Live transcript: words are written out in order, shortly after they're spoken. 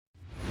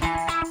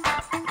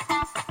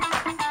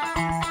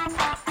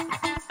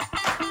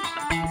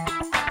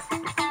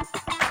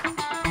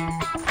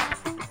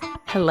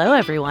Hello,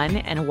 everyone,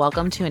 and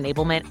welcome to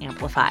Enablement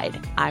Amplified.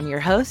 I'm your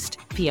host,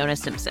 Fiona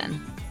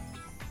Simpson.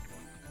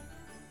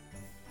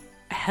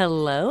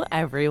 Hello,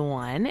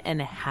 everyone, and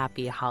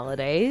happy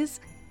holidays.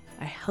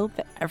 I hope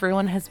that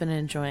everyone has been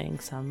enjoying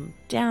some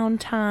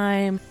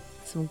downtime,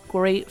 some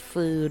great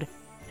food,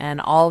 and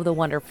all of the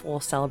wonderful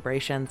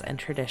celebrations and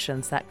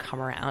traditions that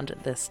come around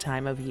this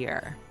time of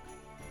year.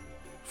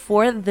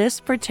 For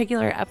this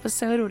particular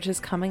episode, which is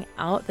coming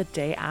out the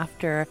day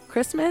after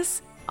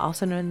Christmas,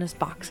 also known as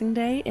Boxing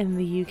Day in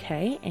the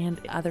UK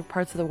and other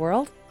parts of the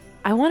world,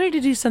 I wanted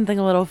to do something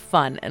a little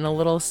fun and a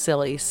little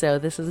silly. So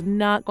this is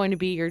not going to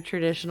be your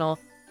traditional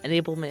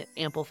Enablement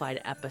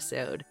Amplified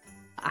episode.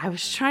 I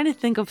was trying to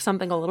think of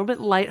something a little bit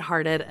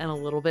lighthearted and a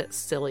little bit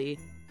silly,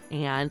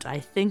 and I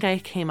think I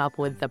came up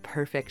with the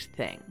perfect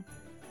thing.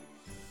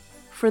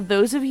 For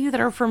those of you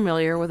that are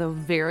familiar with a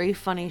very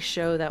funny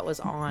show that was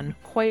on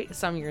quite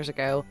some years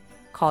ago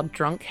called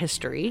Drunk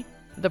History,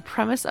 the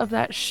premise of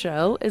that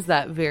show is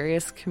that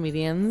various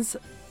comedians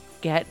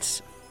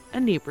get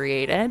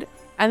inebriated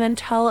and then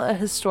tell a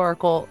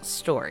historical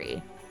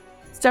story.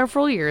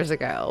 Several years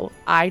ago,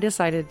 I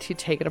decided to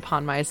take it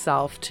upon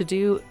myself to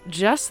do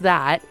just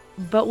that,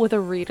 but with a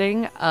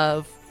reading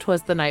of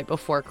 'Twas the Night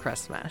Before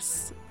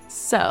Christmas.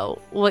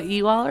 So, what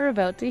you all are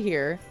about to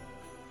hear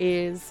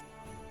is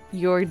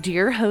your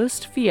dear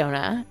host,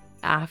 Fiona,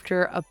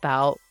 after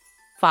about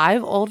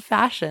 5 old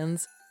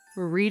fashions,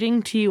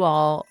 reading to you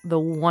all the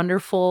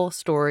wonderful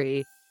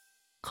story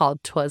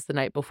called 'Twas the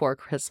Night Before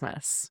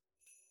Christmas.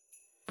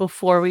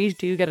 Before we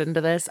do get into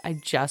this, I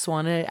just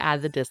want to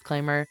add the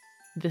disclaimer.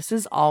 This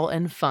is all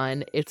in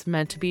fun. It's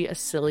meant to be a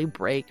silly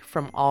break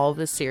from all of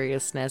the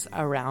seriousness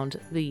around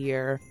the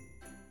year.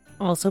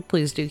 Also,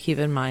 please do keep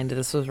in mind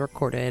this was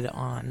recorded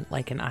on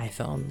an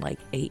iPhone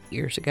 8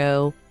 years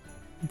ago.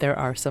 There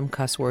are some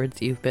cuss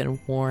words, you've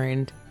been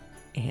warned,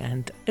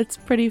 and it's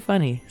pretty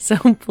funny, so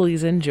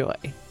please enjoy.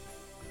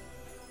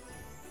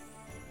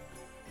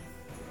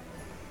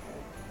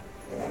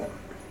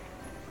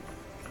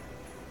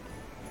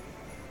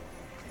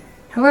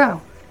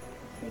 Hello.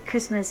 Merry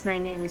Christmas. My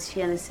name is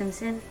Fiona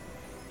Simpson,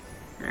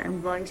 and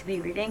I'm going to be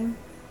reading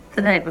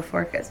The Night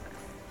Before Christmas.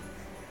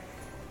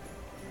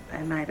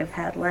 I might have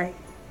had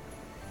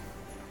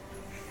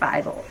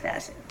 5 old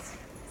fashions.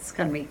 It's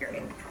gonna be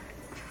great.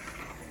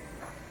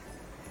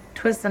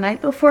 'Twas the night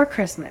before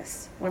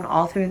Christmas, when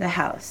all through the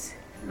house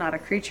not a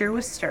creature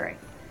was stirring,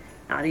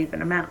 not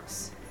even a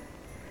mouse.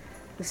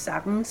 The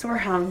stockings were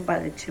hung by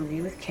the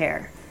chimney with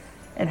care,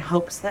 in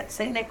hopes that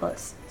St.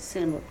 Nicholas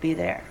soon would be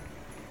there.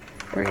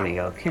 We're gonna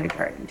go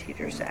kindergarten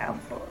teachers now.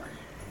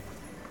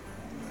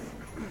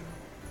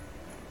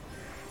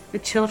 The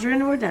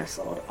children were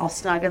nestled, all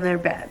snug in their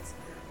beds,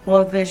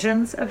 while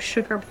visions of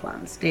sugar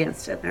plums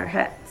danced in their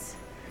heads.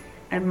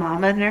 And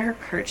Mama in her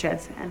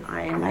kerchief and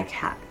I in my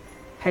cap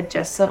had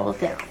just settled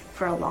down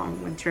for a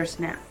long winter's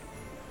nap.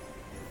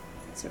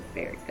 It's a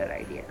very good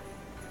idea.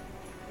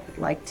 I'd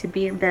like to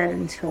be in bed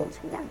until it's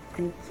warm.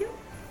 Thank you.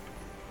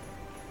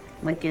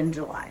 In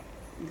July.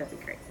 That'd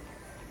be great.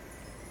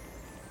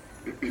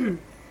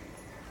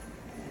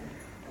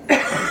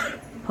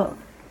 Oh.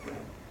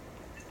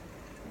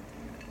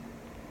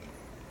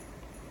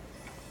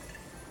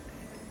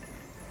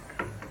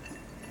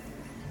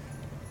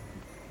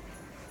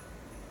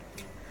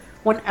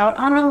 When out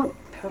on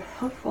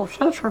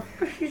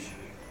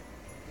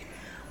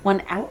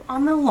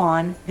the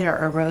lawn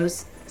there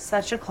arose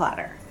such a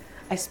clatter,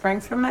 I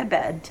sprang from my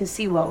bed to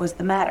see what was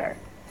the matter.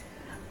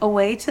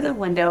 Away to the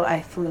window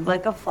I flew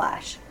like a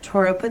flash,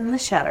 tore open the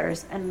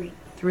shutters, and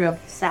threw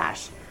up the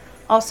sash.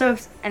 Also,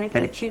 if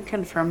anybody can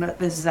confirm that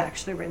this is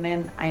actually written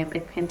in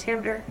iambic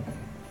pentameter,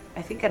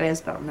 I think it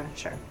is, but I'm not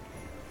sure.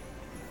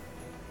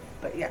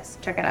 But yes,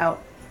 check it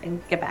out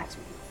and get back to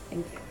me.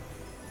 Thank you.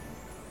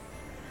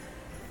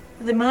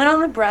 The moon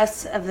on the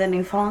breast of the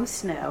new fallen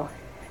snow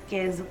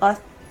gave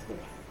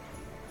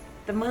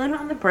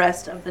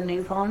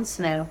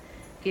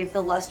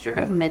the luster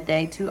of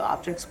midday to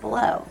objects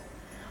below,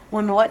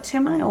 when what to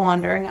my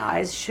wandering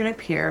eyes should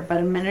appear but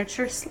a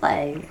miniature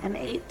sleigh and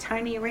 8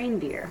 tiny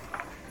reindeer,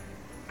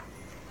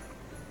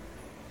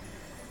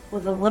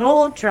 with a little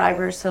old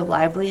driver so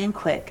lively and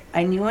quick,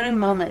 I knew in a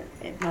moment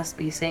it must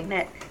be St.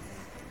 Nick.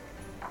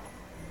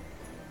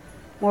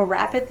 More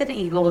rapid than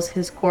eagles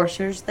his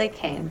coursers they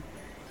came.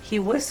 He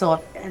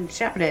whistled and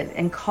shouted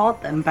and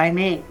called them by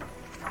name.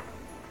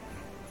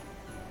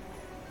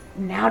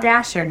 Now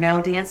Dasher,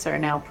 now Dancer,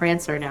 now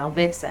Prancer, now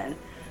Vixen.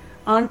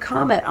 On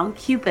Comet, on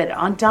Cupid,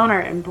 on Donner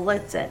and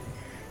Blitzen.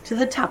 To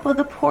the top of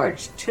the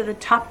porch, to the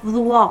top of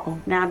the wall.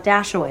 Now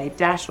dash away,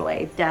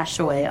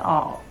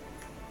 all.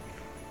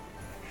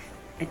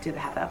 I did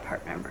have that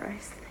part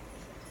memorized.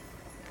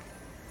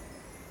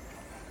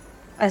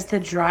 As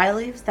the dry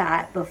leaves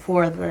that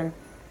before the...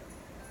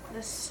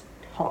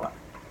 Hold on.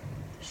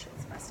 This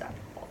shit's messed up.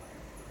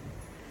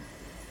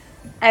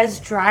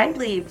 As dry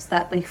leaves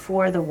that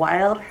before the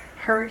wild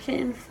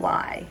hurricane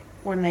fly,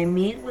 when they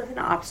meet with an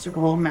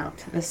obstacle mount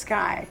to the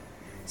sky.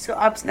 So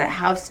up to the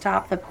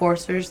housetop the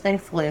coursers they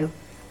flew,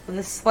 with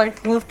a sleigh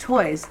full of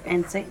toys,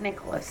 and St.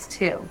 Nicholas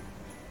too.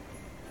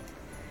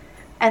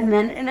 And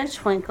then in a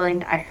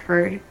twinkling, I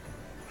heard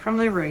from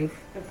the roof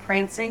the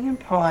prancing and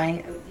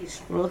pawing of each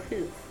little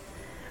hoof.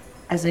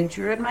 As I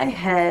drew in my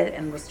head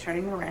and was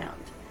turning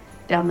around,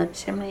 down the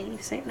chimney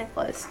St.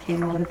 Nicholas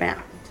came on a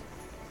bound.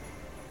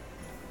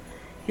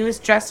 He was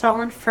dressed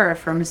all in fur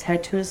from his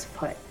head to his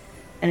foot,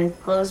 and his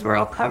clothes were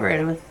all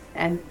covered with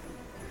and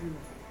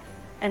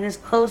his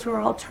clothes were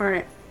all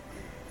torn.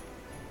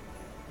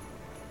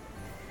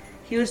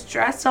 He was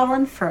dressed all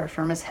in fur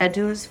from his head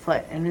to his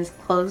foot, and his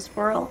clothes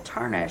were all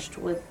tarnished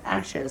with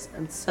ashes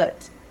and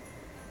soot.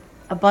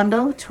 A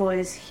bundle of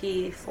toys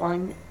he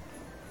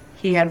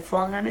had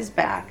flung on his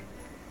back,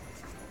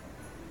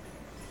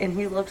 and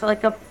he looked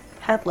like a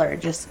peddler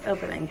just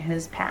opening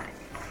his pack.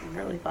 I'm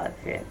really glad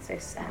they didn't say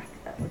sack.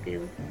 That would be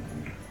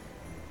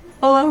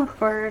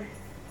awkward.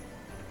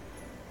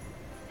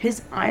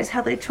 His eyes,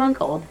 how they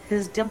twinkled,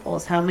 his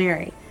dimples, how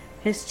merry.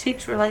 His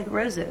cheeks were like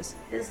roses,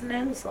 his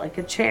nose like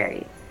a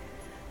cherry.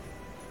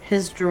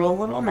 His droll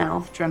little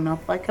mouth drawn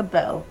up like a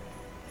bow,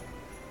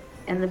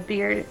 and the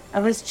beard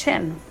of his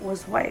chin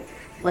was white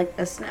like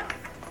the snow.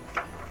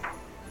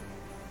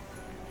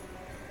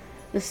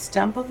 The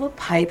stump of a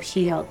pipe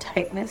he held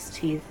tight in his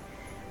teeth,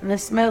 and the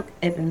smoke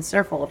it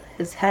encircled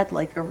his head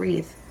like a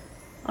wreath.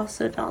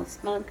 Also, don't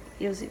smoke,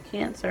 gives you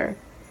cancer.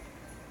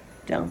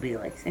 Don't be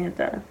like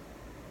Santa.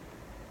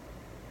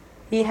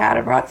 He had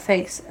a broad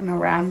face and a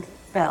round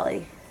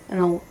belly,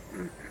 and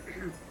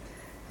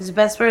it's the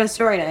best part of the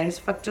story, and I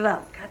just fucked it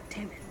up. God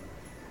damn it.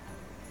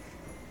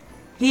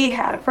 He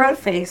had a broad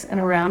face and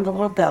a round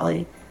little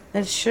belly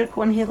that shook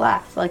when he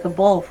laughed like a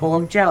bowl full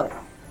of jelly.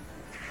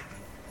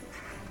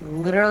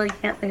 Literally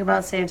can't think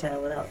about Santa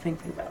without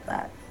thinking about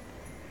that.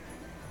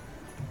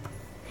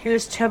 He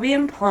was chubby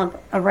and plump,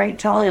 a right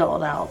jolly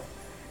old elf,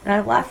 and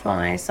I laughed when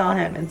I saw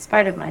him in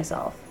spite of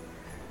myself.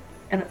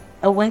 And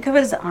a wink of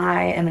his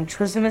eye and a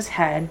twist of his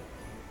head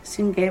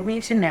soon gave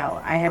me to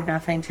know I had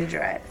nothing to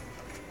dread.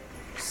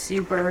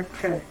 Super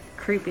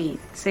creepy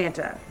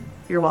Santa.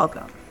 You're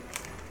welcome.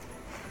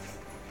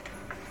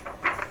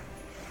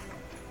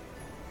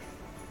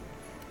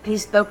 He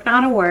spoke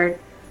not a word,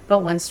 but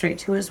went straight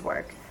to his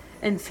work,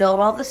 and filled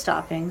all the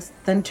stockings,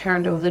 then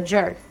turned with a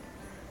jerk,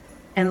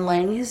 and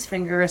laying his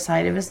finger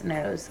aside of his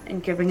nose,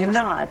 and giving a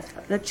nod,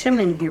 up the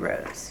chimney he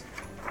rose.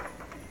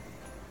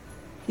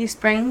 He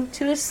sprang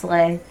to his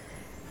sleigh,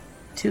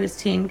 to his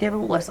team gave a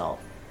whistle,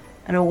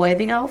 and away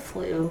they all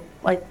flew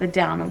like the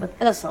down of a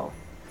thistle.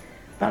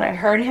 But I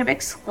heard him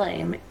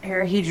exclaim,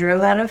 ere he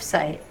drove out of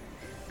sight,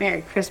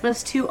 Merry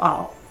Christmas to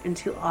all, and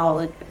to all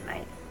a good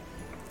night.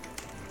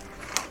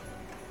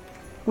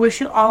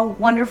 Wish you all a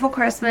wonderful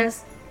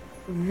Christmas,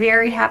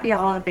 very happy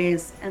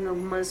holidays, and the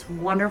most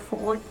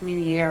wonderful new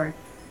year.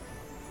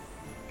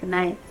 Good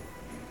night.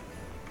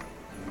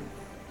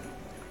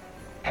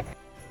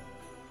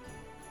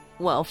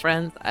 Well,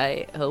 friends,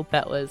 I hope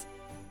that was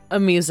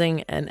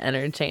amusing and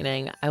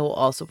entertaining. I will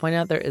also point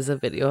out there is a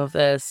video of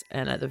this,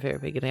 and at the very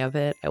beginning of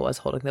it, I was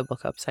holding the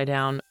book upside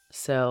down.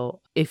 So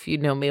if you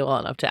know me well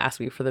enough to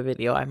ask me for the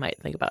video, I might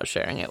think about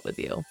sharing it with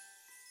you.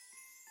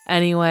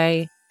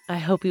 Anyway, I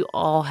hope you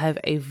all have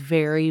a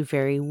very,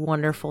 very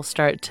wonderful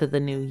start to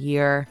the new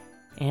year,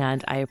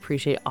 and I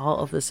appreciate all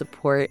of the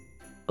support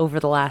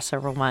over the last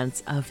several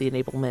months of the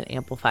Enablement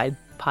Amplified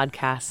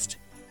podcast.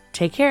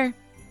 Take care.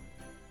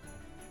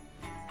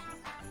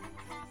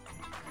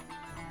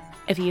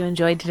 If you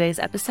enjoyed today's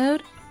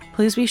episode,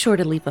 please be sure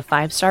to leave a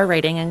 5-star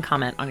rating and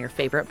comment on your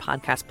favorite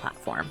podcast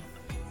platform.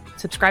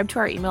 Subscribe to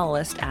our email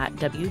list at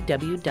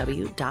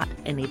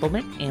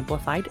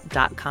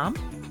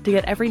www.enablementamplified.com to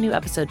get every new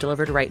episode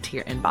delivered right to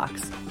your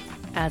inbox.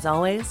 As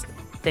always,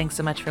 thanks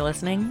so much for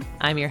listening.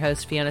 I'm your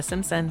host, Fiona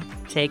Simpson.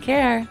 Take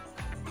care.